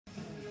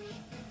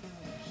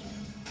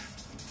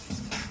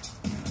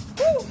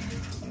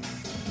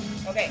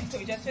Okay, so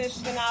we just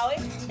finished finale.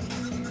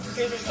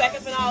 Here's your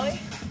second finale.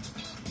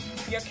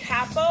 Your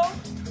capo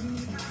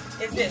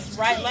is this.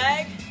 Right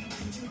leg,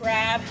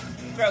 grab,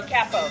 throw.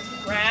 Capo,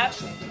 grab,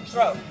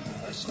 throw.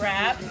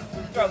 Grab,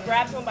 throw.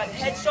 Grab someone by the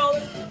head,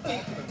 shoulder.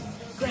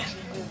 Grab,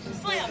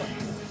 slam them.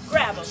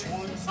 Grab them,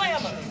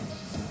 slam them.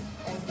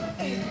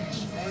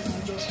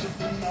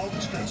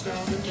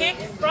 Kick,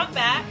 front,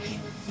 back.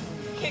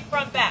 Kick,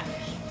 front, back.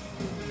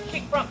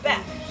 Kick, front,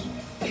 back.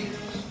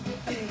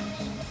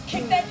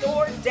 Kick that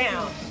door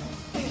down.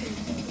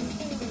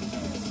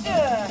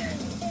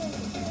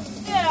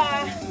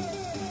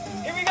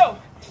 Here we go.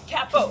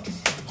 Capo.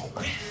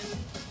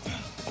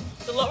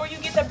 The lower you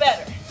get, the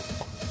better.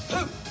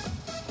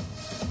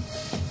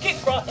 Kick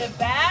front and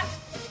back.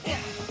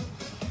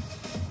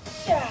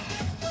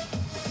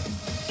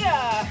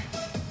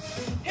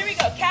 Here we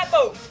go.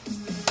 Capo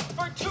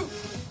for 2.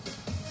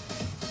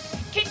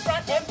 Kick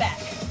front and back.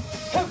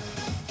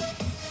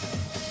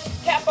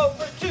 Capo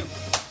for 2.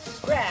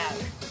 Grab.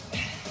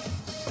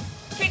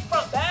 Kick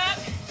front back.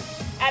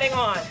 Adding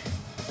on.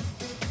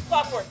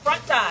 Clockwork.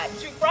 Front side.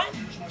 2 front.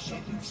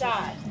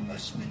 Side.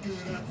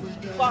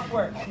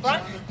 Clockwork.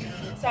 Front.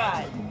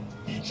 Side.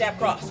 Jab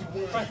cross.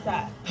 Front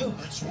side. Want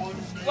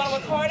to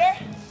work harder?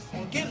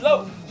 Get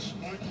low.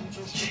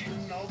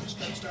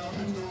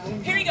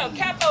 Here we go.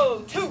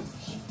 Capo 2.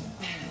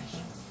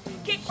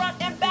 Kick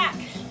front and back.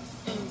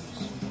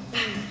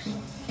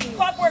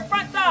 Clockwork.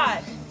 Front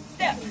side.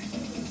 Step.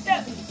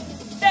 Step.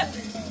 Step.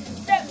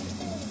 Step.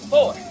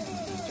 4.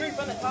 3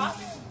 from the top.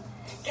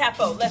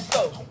 Capo. Let's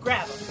go.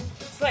 Grab them.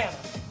 Slam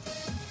them.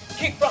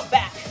 Kick front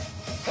back.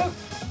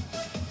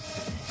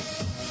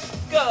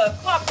 Good.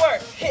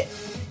 Clockwork. Hit.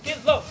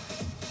 Get low.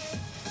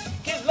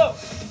 Get low.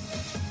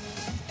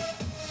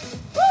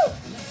 Woo.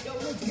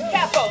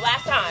 Capo.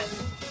 Last time.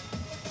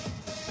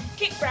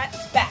 Kick front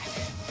back.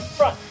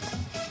 Front.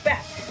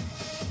 Back.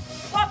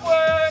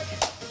 Clockwork.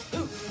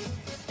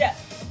 Step.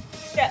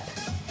 Step.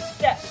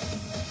 Step.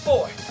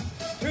 4.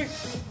 3.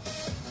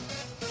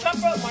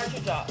 Jump rope, march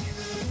or jog.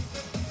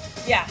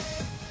 Yeah.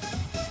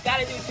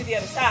 Gotta do it to the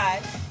other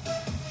side.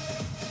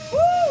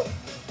 Woo!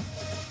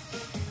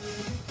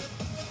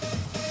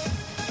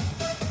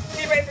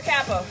 Be ready for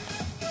capo.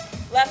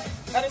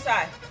 Left, other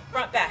side.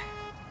 Front, back.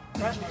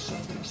 Front,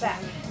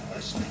 back.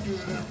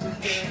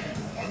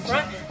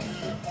 Front.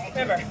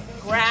 Remember,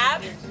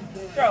 grab,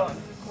 throw them.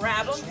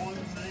 Grab them.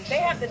 They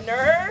have the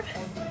nerve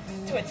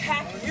to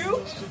attack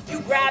you. You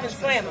grab and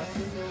slam them.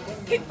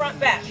 Kick front,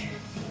 back.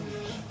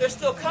 They're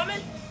still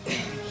coming.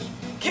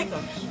 Kick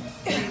them.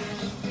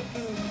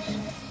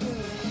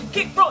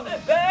 Kick front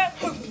and back.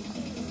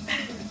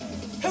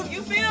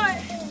 You feel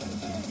it?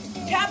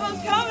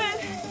 Capo's coming.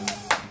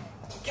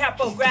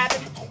 Capo, grab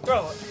it,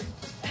 throw it.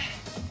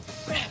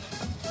 Grab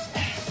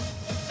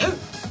it.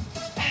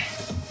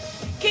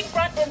 Kick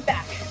front and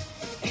back.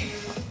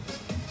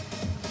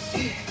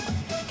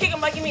 Kick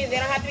them like you mean. They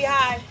don't have to be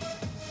high.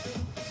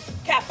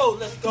 Capo,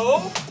 let's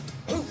go.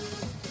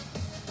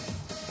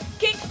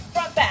 Kick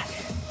front, back.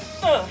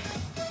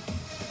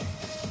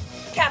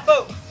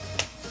 Capo.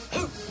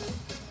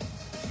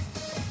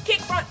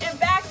 Kick front and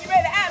back. You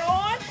ready to add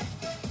on?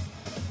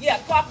 Yeah,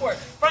 clockwork.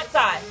 Front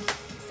side.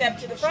 Step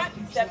to the front,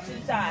 step to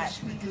the side.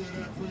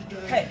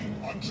 Hey.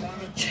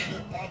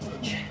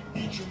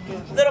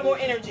 Little more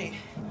energy.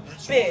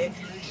 Big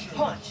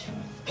punch.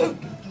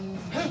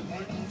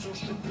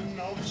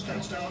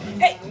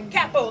 Hey,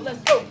 capo,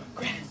 let's go.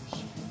 Grab,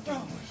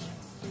 throw.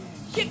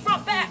 Kick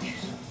front, back.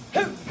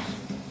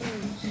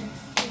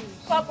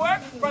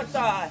 Clockwork, front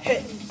side.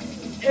 Hit,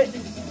 hit.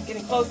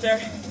 Getting closer.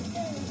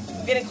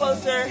 Getting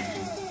closer.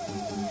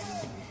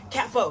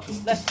 Capo,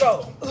 let's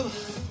go.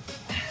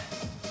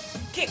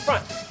 Kick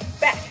front,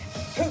 back.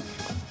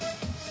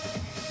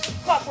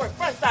 Clockwork,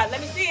 front side.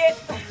 Let me see it.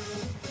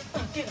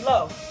 Get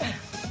low.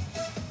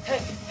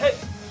 Hey, hey,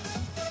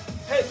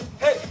 hey,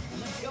 hey.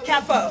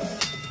 Capo,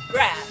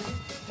 grab,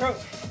 throw.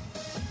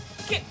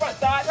 Kick front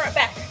side, front,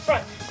 back,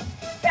 front,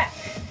 back.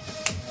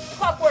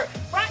 Clockwork,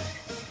 front,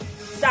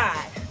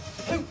 side.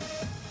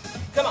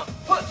 Come on,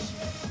 push.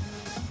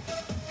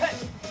 Hey.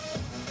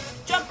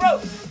 Jump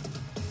rope.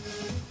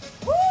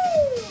 Woo!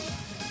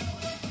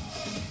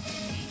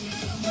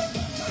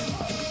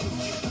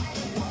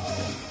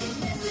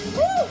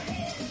 Woo!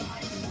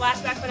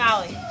 Flashback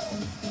finale.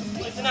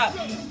 Listen up.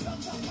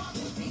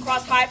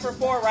 Cross high for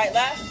 4, right,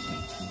 left.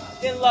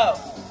 Then low.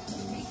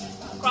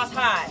 Cross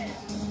high.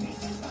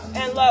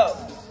 And low.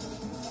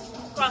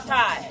 Cross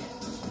high.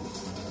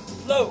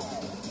 Low.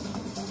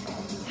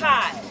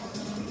 High.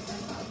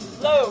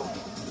 Low.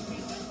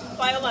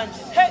 Plyo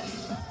lunges. Hey.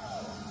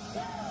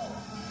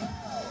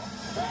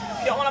 If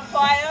you don't want to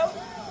plyo,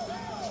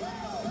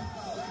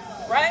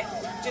 right?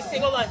 Just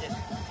single lunges.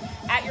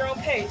 At your own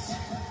pace.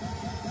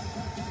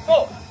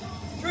 4.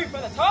 3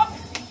 from the top.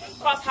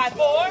 Cross high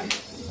 4.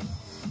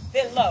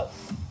 Then low.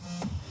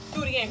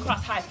 Do it again.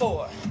 Cross high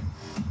 4.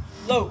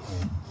 Low.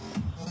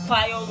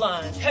 Plyo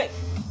lunge. Hey.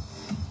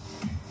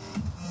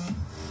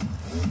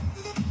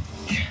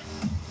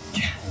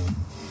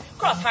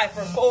 Cross high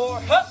for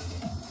 4. Huh.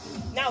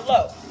 Now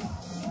low.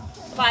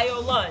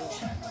 Plyo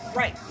lunge.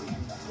 Right,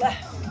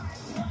 left.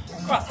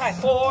 Cross high,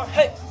 4,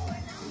 hey.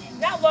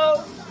 Now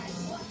low.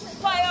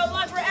 Plyo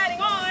lunge, we're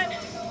adding on.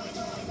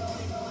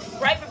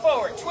 Right foot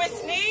forward.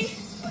 Twist knee.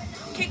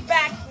 Kick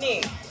back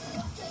knee.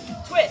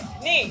 Twist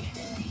knee.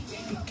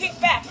 Kick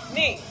back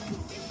knee.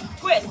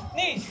 Twist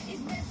knee.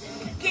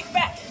 Kick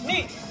back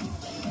knee.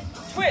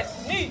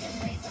 Twist knee.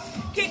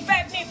 Kick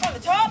back knee from the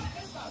top.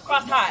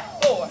 Cross high,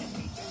 4.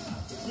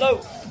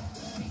 Low.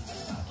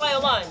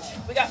 Plyo lunge.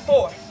 We got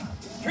 4,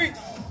 3.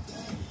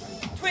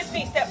 Twist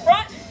knee, step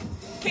front.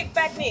 Kick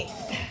back knee.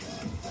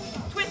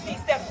 Twist knee,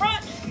 step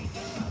front.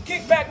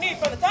 Kick back knee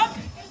from the top.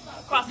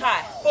 Cross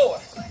high, 4.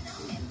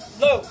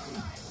 Low.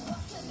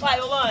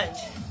 Plyo lunge.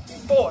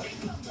 4,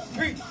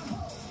 3.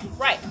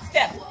 Right,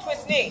 step,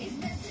 twist knee.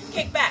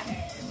 Kick back,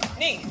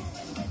 knee.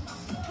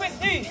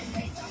 Twist knee.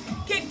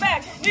 Kick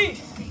back,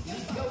 knee.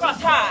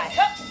 Cross high.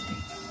 Up.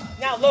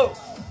 Now low.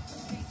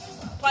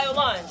 Plyo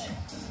lunge.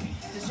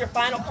 This is your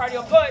final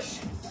cardio push.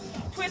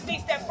 Twist knee,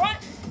 step front.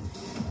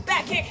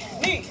 Back kick,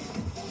 knee.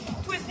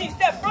 Twist knee,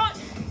 step front.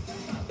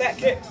 Back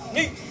kick,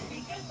 knee.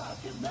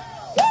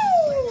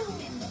 Woo!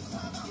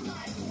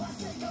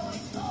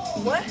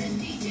 What?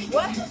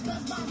 What?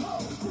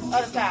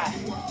 Other side.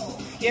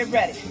 Get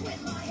ready.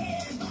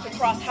 To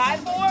cross high,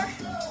 4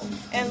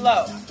 and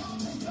low.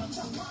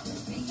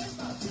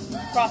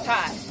 Cross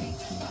high.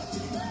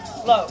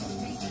 Low.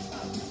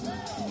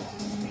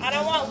 I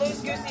don't want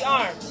loose goosey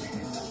arms.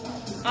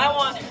 I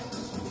want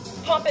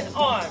pumping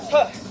arms.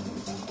 Huh.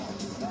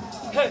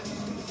 Huh.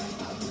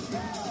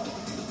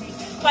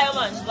 Plyo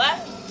lunge,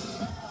 left.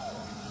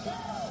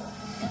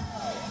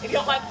 If you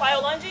don't like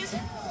plyo lunges,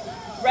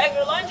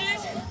 regular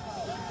lunges,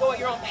 go at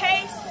your own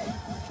pace.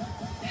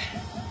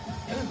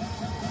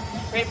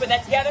 Ready to put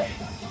that together?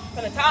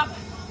 From the top,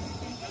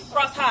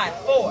 cross high,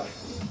 4,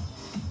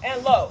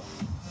 and low.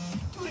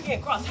 Do it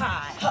again, cross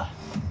high, huh,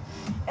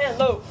 and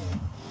low.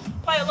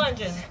 Plyo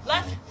lunges,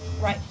 left,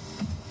 right.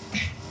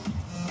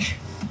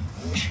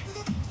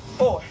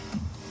 4,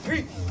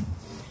 3.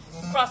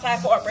 Cross high,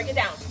 4, break it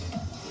down.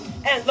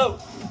 And low.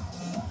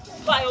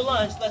 Plyo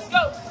lunge, let's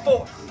go.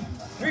 4,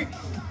 3.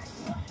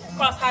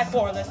 Cross high,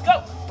 4, let's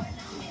go.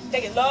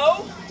 Take it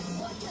low.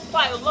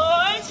 Plyo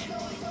lunge.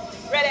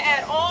 Ready to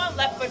add on,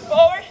 left foot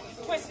forward.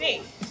 Twist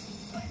knee.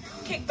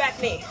 Kick back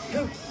knee.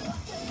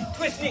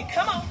 Twist knee,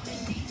 come on.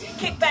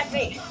 Kick back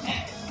knee.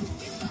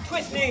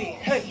 Twist knee.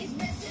 Hey.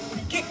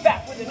 Kick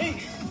back with the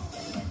knee.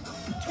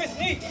 Twist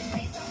knee.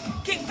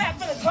 Kick back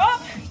from the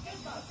top.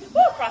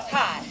 Woo, cross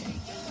high.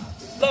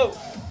 Low.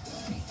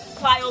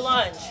 Plyo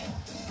lunge.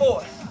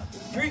 4,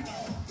 3.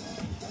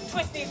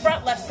 Twist knee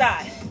front, left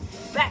side.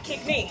 Back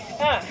kick knee.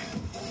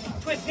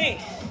 Twist knee.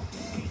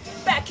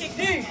 Back kick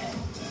knee.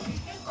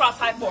 Cross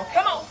high, 4.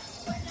 Come on.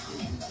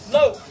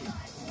 Low.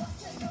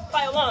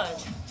 Plyo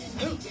lunge.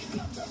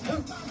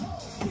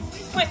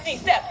 Twist knee,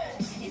 step.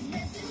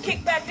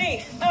 Kick back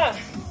knee.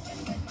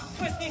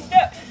 Twist knee,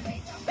 step.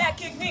 Back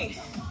kick knee.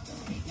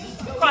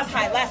 Cross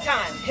high, last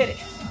time. Hit it.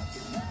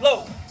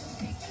 Low.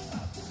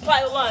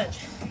 Plyo lunge.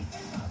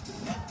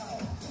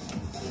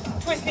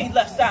 Twist knee,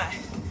 left side.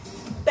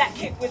 Back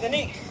kick with a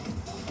knee.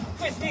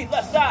 Twist knee,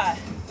 left side.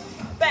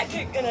 Back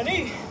kick and a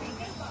knee.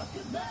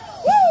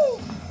 Woo!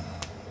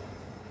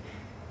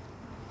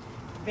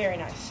 Very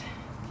nice.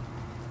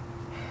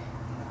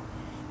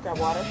 Grab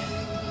water.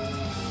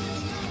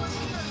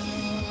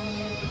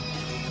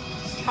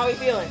 How are we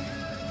feeling?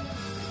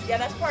 Yeah,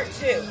 that's part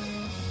 2.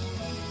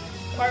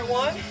 Part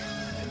 1,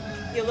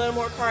 get a little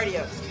more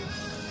cardio.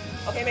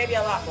 Okay, maybe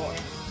a lot more.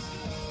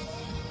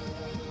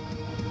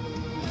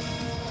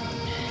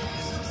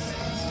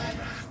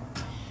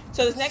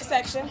 So this next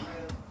section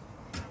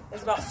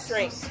is about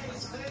strength.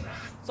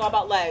 It's all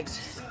about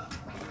legs.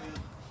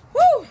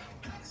 Woo!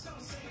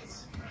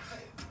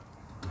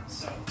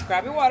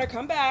 Grab your water,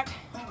 come back.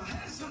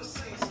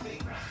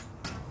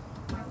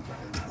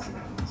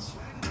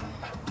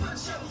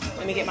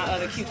 Let me get my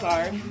other cue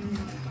card.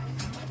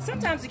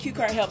 Sometimes the cue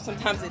card helps,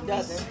 sometimes it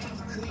doesn't,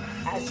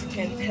 as you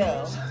can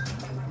tell.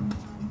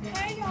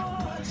 Hey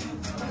y'all!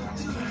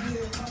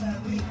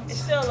 It's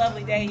still a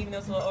lovely day, even though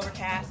it's a little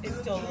overcast. It's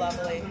still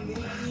lovely.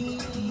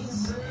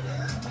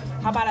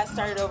 How about I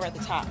start it over at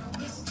the top?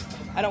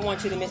 I don't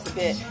want you to miss a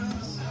bit.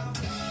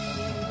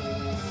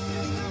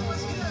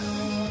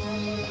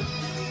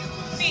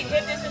 Feet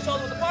hip distance,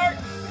 shoulders apart.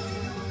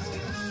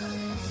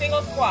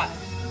 Single squat.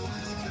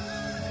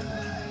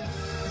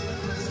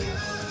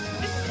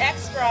 This is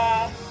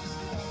extra.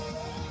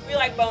 We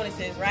like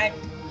bonuses, right?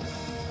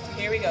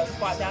 Here we go.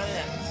 Squat down and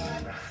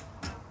up.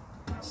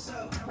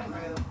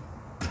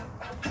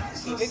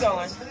 Keep it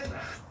going.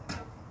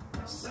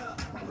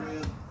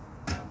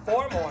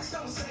 4 more.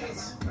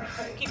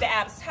 Keep the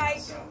abs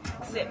tight.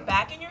 Sit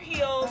back in your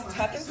heels.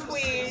 Tuck and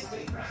squeeze.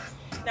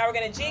 Now we're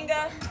going to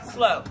Jenga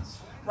slow.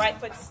 Right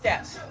foot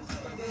step.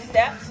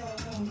 Step,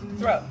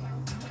 throw.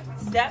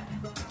 Step,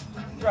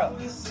 throw.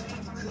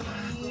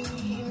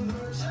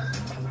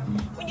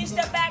 When you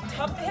step back,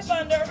 tuck the hip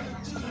under.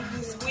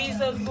 Squeeze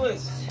those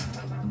glutes.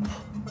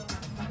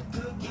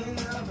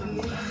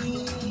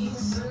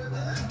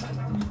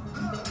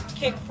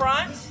 Kick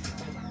front,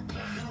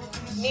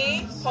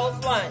 knee,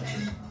 pulse lunge.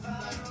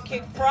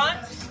 Kick front,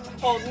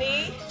 hold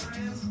knee,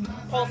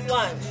 pulse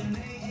lunge.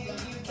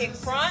 Kick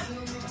front,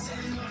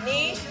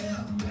 knee,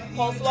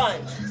 pulse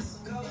lunge.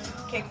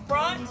 Kick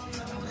front,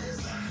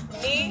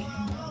 knee,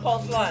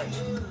 pulse lunge.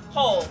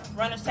 Hold,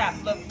 runner's tap,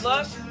 look,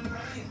 look.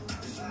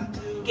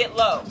 Get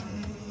low.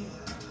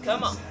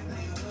 Come on.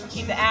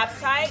 Keep the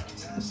abs tight,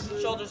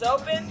 shoulders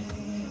open.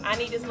 I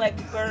need this leg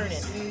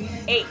burning.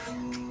 8,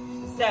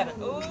 7,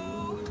 ooh.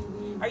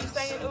 Are you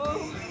saying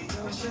ooh?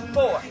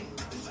 4,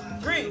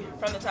 3,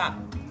 from the top.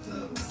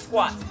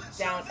 Squat,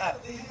 down, up.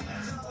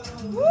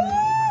 Woo!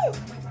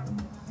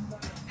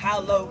 How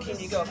low can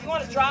you go? If you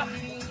want to drop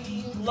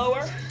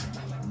lower,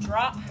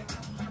 drop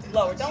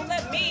lower. Don't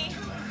let me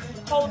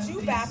hold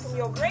you back from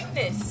your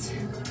greatness.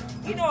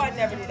 You know I'd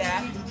never do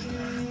that.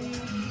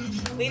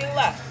 Leading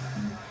left.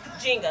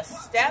 Jenga.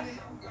 Step,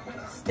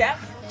 step,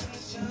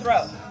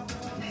 throw.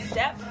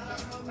 Step,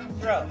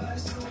 throw.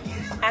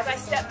 As I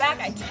step back,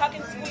 I tuck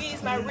and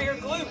squeeze my rear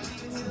glute.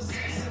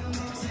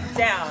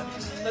 Down.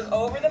 Look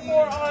over the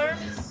forearm.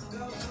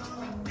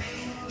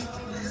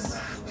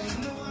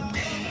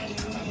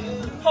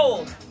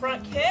 Hold.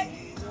 Front kick.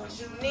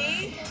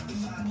 Knee.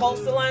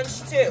 Pulse the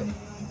lunge 2.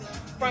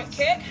 Front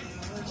kick.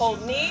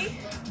 Hold knee.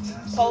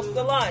 Pulse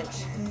the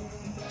lunge.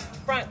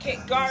 Front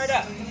kick. Guard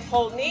up.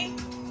 Hold knee.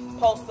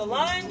 Pulse the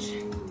lunge.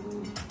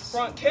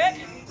 Front kick.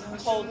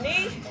 Hold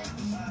knee.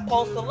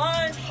 Pulse the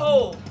lunge.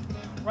 Hold.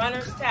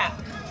 Runner's tap.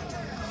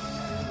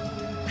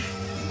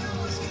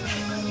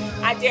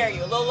 I dare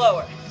you. A little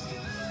lower.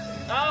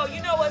 Oh,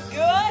 you know what's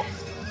good?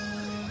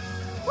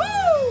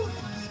 Woo!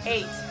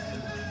 8,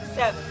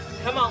 7.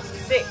 Come on.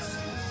 6,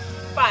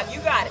 5.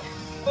 You got it.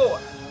 4,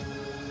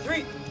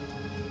 3,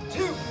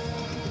 2,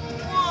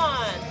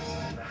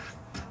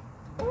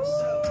 1. Woo.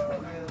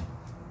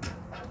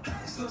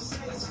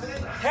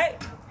 Hey.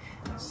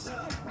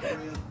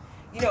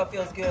 You know it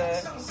feels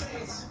good.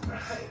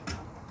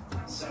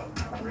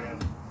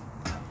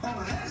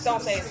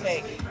 Don't say it's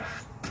fake.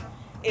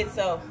 It's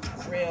so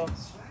real.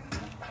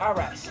 All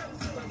right.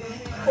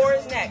 Core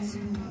is next.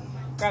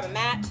 Grab a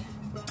mat.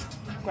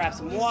 Grab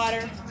some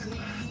water.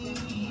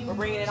 We're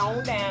bringing it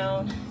on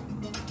down.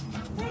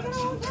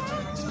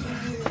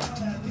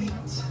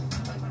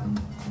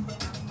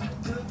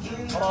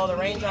 Oh, the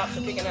raindrops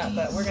are picking up,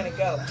 but we're going to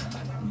go.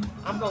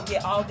 I'm going to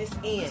get all this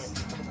in.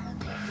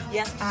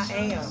 Yes, I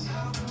am.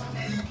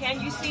 Can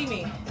you see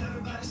me?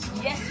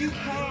 Yes, you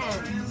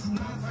can.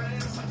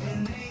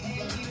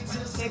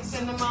 6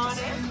 in the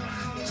morning.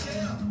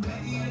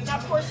 Now,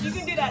 of course, you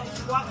can do that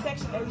squat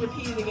section and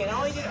repeat it again. I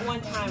only did it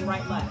one time,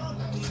 right, left.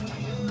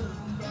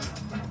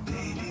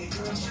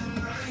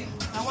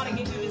 I want to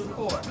get you this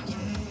core.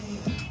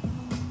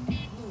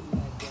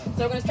 So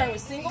we're going to start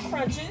with single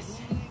crunches.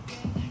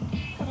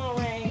 Come on,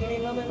 Rain. Give me a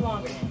little bit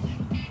longer.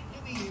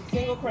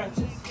 Single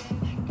crunches.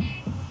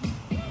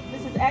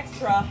 This is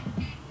extra.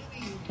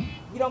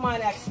 You don't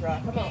mind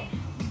extra. Come on.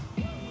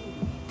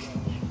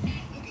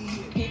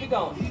 Keep it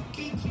going.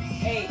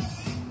 8,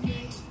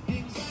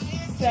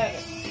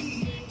 7.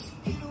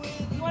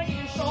 You want to get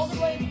your shoulder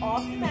blades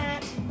off the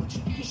mat.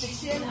 Keep the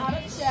chin out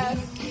of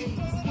chest.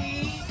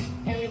 Squeeze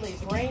and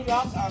release.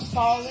 Raindrops are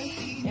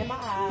falling in my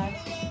eyes.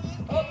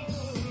 Oh.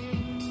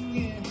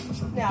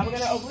 Now we're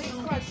going to oblique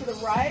crunch to the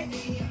right.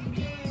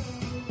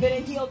 Then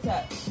a heel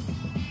touch.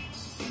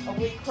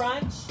 Oblique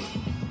crunch.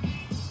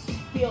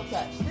 Heel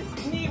touch.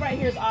 This knee right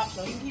here is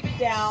optional. You keep it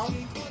down.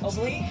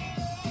 Oblique.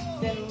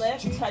 Then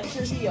lift. Touch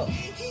your heel.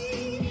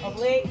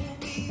 Oblique.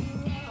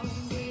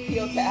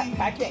 Heel tap.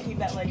 I can't keep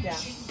that leg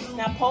down.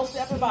 Now pulse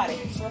the upper body.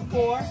 For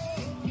 4,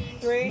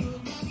 3,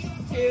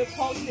 2.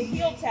 Pulse the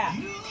heel tap.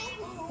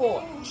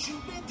 4,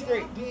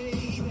 3,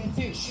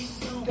 2.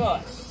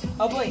 Good.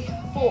 Oblique.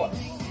 4,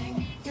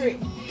 3.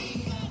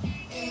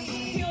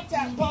 Heel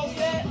tap. Pulse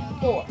it.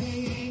 4,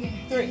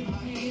 3,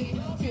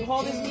 2.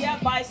 Hold this knee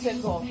up.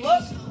 Bicycle.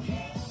 Look.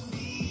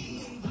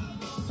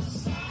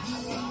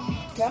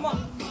 Come on.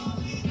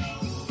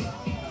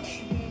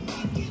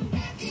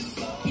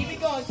 Keep it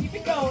going. Keep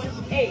it going.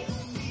 8,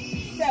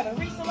 7.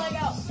 Reach the leg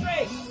out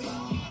straight.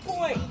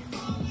 Point.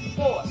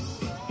 4,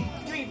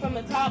 3 from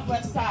the top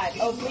left side.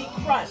 Oblique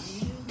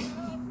crunch.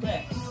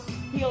 Lift.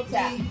 Heel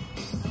tap.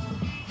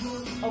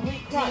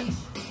 Oblique crunch.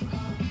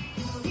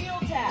 Heel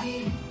tap.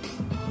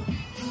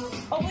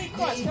 Oblique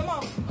crunch. Come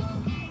on.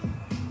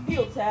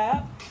 Heel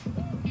tap.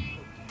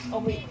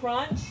 Oblique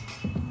crunch.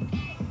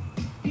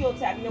 Heel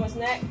tap. You know what's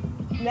next?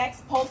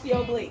 Next, pulse the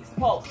obliques.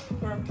 Pulse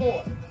for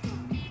 4,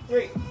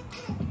 3,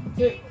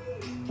 2.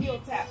 Heel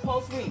tap.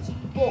 Pulse reach.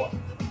 4,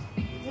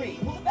 3.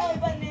 Pull the belly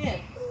button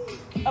in.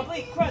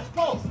 Oblique crunch.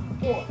 Pulse.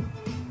 4,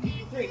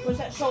 3. Push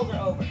that shoulder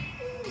over.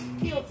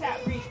 Heel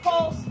tap. Reach.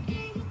 Pulse.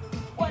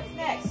 What's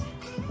next?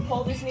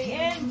 Pull this knee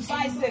in.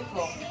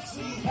 Bicycle.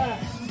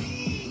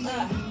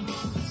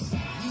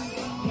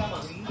 Come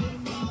on.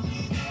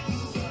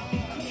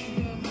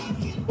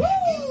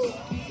 Woo!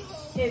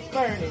 It's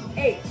burning.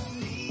 8,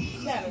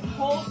 7.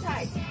 Hold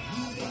tight.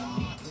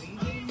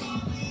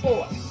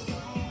 4,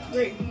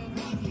 3,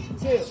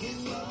 2,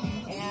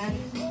 and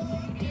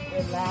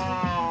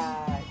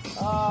relax.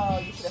 Oh,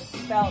 you should have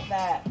felt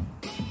that.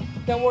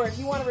 Don't worry, if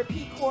you want to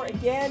repeat core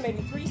again,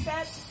 maybe 3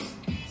 sets,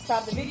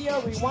 stop the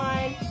video,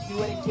 rewind,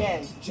 do it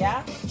again.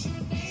 Yeah?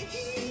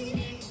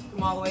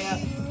 Come all the way up.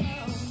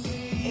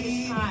 It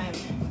is time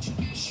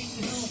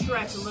to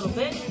stretch a little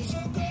bit.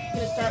 I'm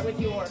going to start with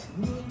your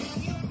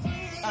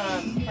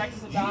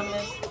practice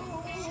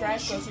abdominals.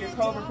 Stretch, go to your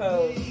cobra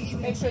pose.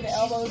 Make sure the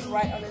elbows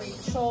right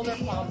underneath the shoulder,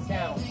 palms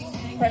down.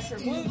 Press your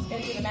glutes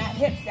into the mat,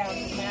 hips down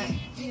to the mat,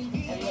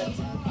 and lift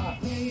up.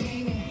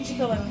 You should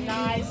feel a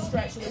nice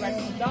stretch in the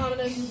rectus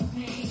abdominis.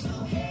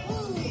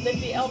 Lift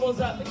the elbows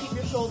up, but keep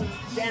your shoulders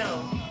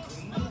down.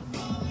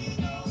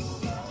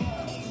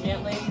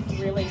 Gently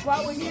release.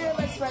 While we're here,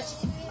 let's stretch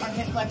our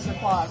hip flexor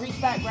quad. Reach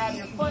back, grab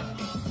your foot.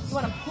 You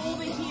want to pull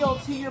the heel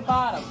to your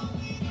bottom.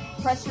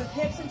 Press your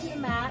hips into the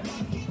mat.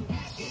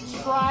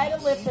 Try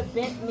to lift the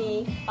bent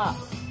knee up.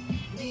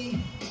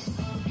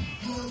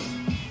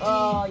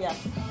 Oh,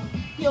 yes.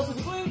 Heel to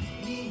the glutes.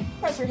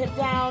 Press your hip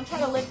down. Try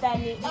to lift that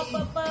knee up,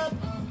 up, up.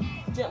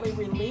 Gently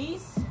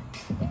release.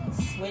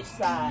 Switch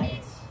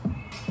sides.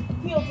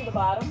 Heel to the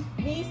bottom.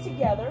 Knees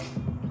together.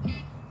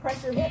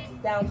 Press your hips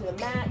down to the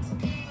mat.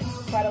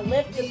 Try to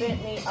lift the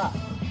bent knee up.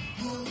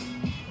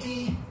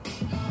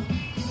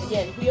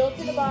 Again, heel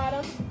to the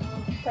bottom.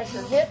 Press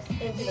your hips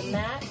into the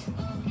mat.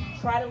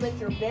 Try to lift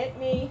your bent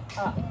knee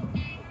up.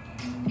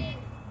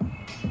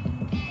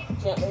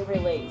 Gently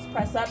release.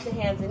 Press up to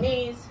hands and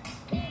knees.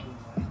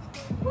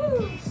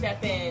 Woo.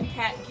 Step in.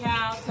 Cat and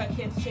cow. Tuck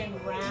hips, chin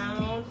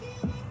round.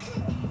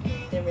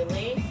 Then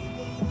release.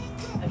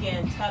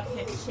 Again, tuck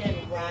hips, chin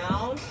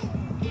round.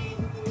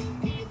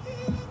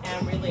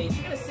 And release.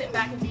 We're going to sit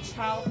back into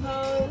child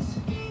pose.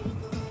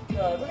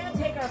 Good. We're going to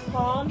take our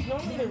palms.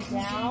 Normally they're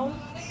down.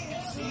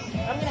 I'm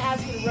going to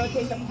ask you to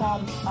rotate the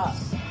palms up.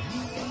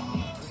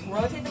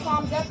 Rotate the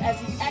palms up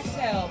as you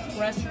exhale.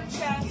 Press your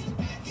chest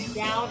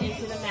down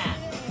into the mat.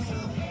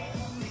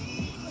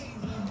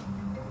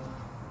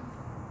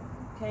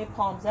 Okay,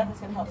 palms up. It's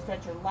going to help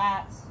stretch your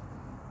lats.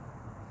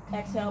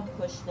 Exhale,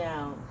 push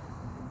down.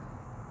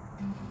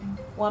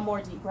 One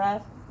more deep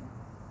breath.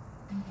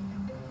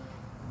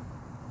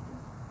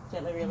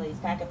 Gently release.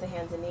 Back up to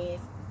hands and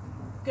knees.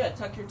 Good.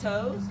 Tuck your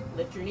toes.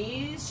 Lift your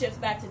knees. Shift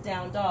back to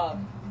down dog.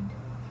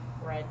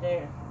 Right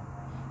there.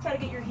 Try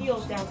to get your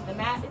heels down to the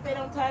mat. If they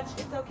don't touch,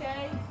 it's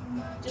okay.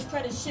 Just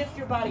try to shift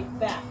your body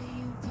back.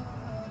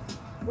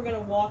 We're going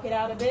to walk it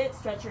out a bit.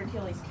 Stretch your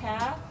Achilles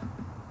calf.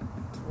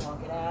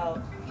 Walk it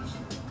out.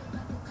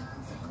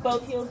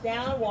 Both heels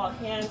down. Walk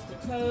hands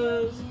to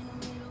toes.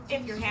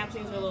 If your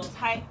hamstrings are a little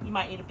tight, you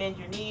might need to bend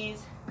your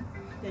knees.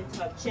 Then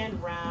tuck chin,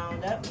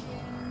 round up.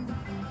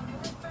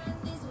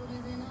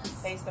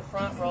 Face the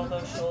front, roll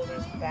those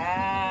shoulders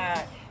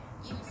back.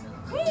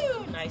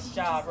 Woo! Nice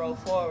job. Roll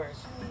forward.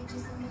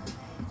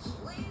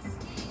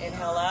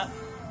 Inhale up.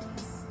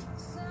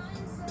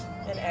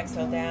 And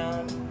exhale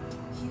down.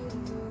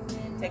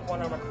 Take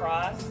one arm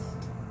across.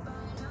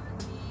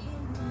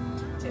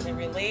 Gently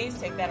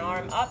release. Take that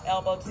arm up.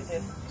 Elbow to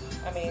the,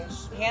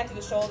 hand to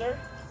the shoulder.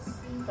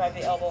 Drive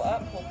the elbow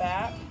up. Pull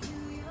back.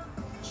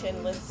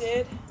 Chin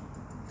lifted.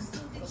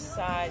 Little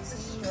side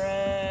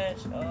stretch.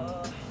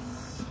 Oh.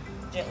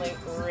 Gently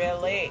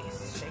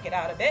release. Shake it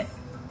out a bit.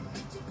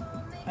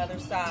 Other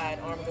side.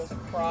 Arm goes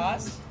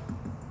across.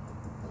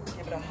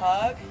 Give it a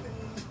hug.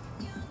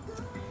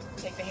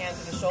 Take the hand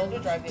to the shoulder.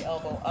 Drive the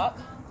elbow up.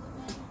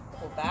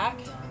 Pull back.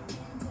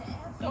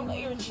 Don't let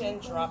your chin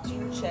drop to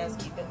your chest.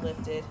 Keep it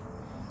lifted.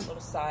 Little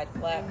side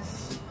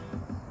flex.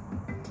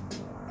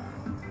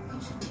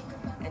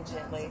 And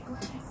gently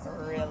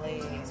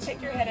release.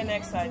 Take your head and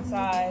neck side to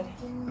side.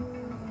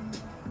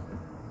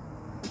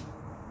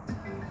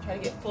 Try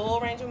to get full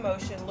range of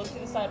motion. Look to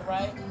the side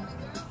right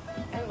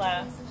and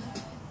left.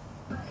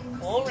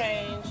 Full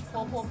range.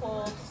 Pull, pull,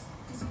 pull.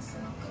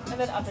 And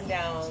then up and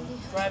down.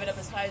 Drive it up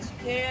as high as you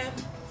can.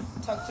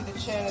 Tuck to the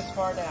chin as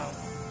far down.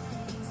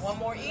 One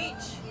more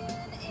each.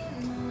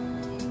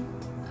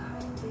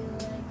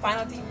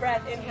 Final deep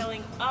breath,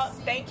 inhaling up.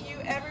 Thank you,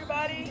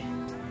 everybody.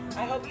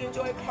 I hope you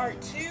enjoyed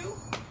part 2.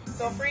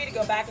 Feel free to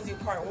go back and do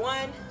part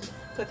 1.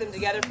 Put them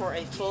together for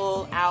a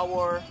full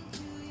hour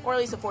or at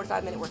least a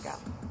 45-minute workout.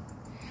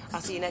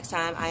 I'll see you next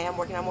time. I am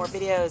working on more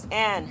videos,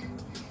 and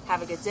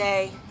have a good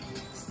day.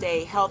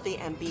 Stay healthy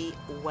and be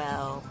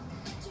well.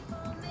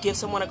 Give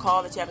someone a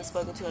call that you haven't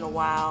spoken to in a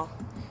while.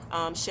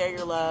 Share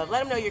your love. Let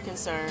them know you're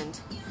concerned.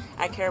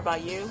 I care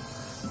about you,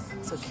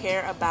 so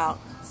care about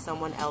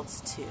someone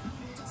else too.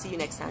 See you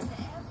next time.